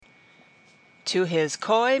To His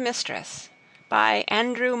Coy Mistress by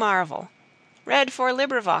Andrew Marvell.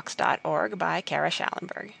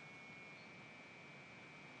 1809–1849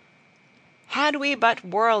 Had we but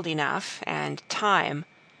world enough, and time,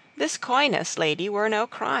 This coyness, lady, were no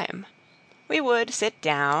crime. We would sit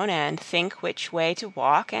down, and think which way To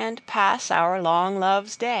walk, and pass our long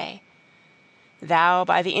love's day. Thou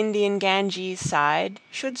by the Indian Ganges' side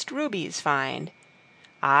Shouldst rubies find.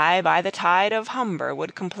 I by the tide Of Humber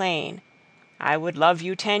would complain. I would love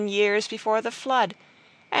you 10 years before the flood,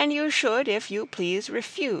 And you should, if you please,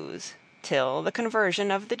 refuse, Till the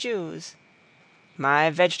conversion of the Jews.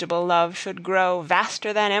 My vegetable love should grow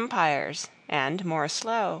Vaster than empires, and more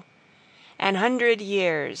slow. 100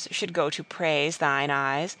 years should go to praise Thine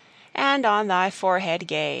eyes, and on thy forehead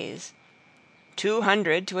gaze.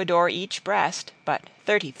 200 to adore each breast, But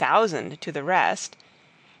 30,000 to the rest.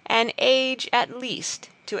 An age at least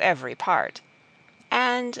to every part,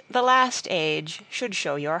 And the last age should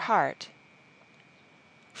show your heart.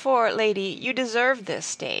 For, lady, you deserve this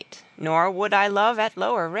state, Nor would I love at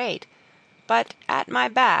lower rate. But at my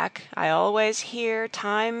back I always hear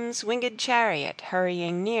Time's winged chariot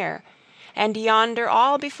hurrying near, And yonder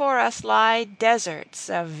all before us lie Deserts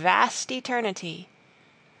of vast eternity.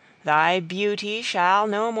 Thy beauty shall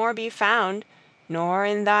no more be found, Nor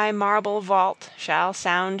in thy marble vault shall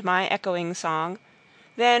sound My echoing song.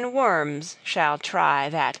 Then worms shall try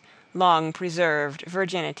that long preserved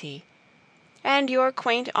virginity, And your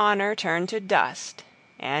quaint honor turn to dust,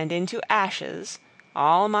 And into ashes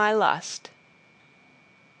all my lust.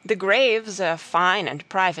 The grave's a fine and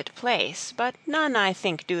private place, But none, I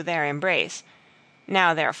think, do there embrace.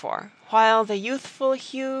 Now therefore, while the youthful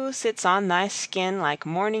hue Sits on thy skin like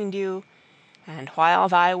morning dew, And while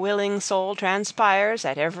thy willing soul transpires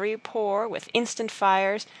At every pore with instant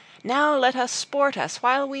fires, Now let us sport us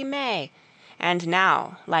while we may, And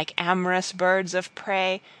now, like amorous birds of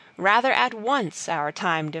prey, Rather at once our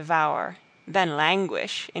time devour, Than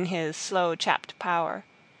languish in his slow chapt power.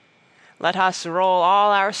 Let us roll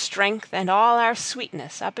all our strength and all our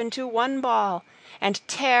sweetness Up into one ball, and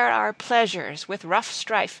tear our pleasures with rough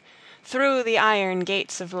strife Through the iron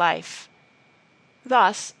gates of life.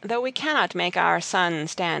 Thus, though we cannot make our sun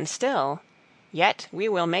stand still, Yet we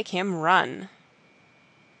will make him run.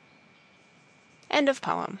 End of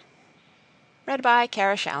poem. Read by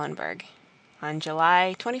Kara Schallenberg. On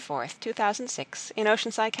July 24th, 2006, in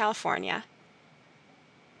Oceanside, California.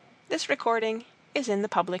 This recording is in the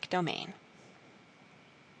public domain.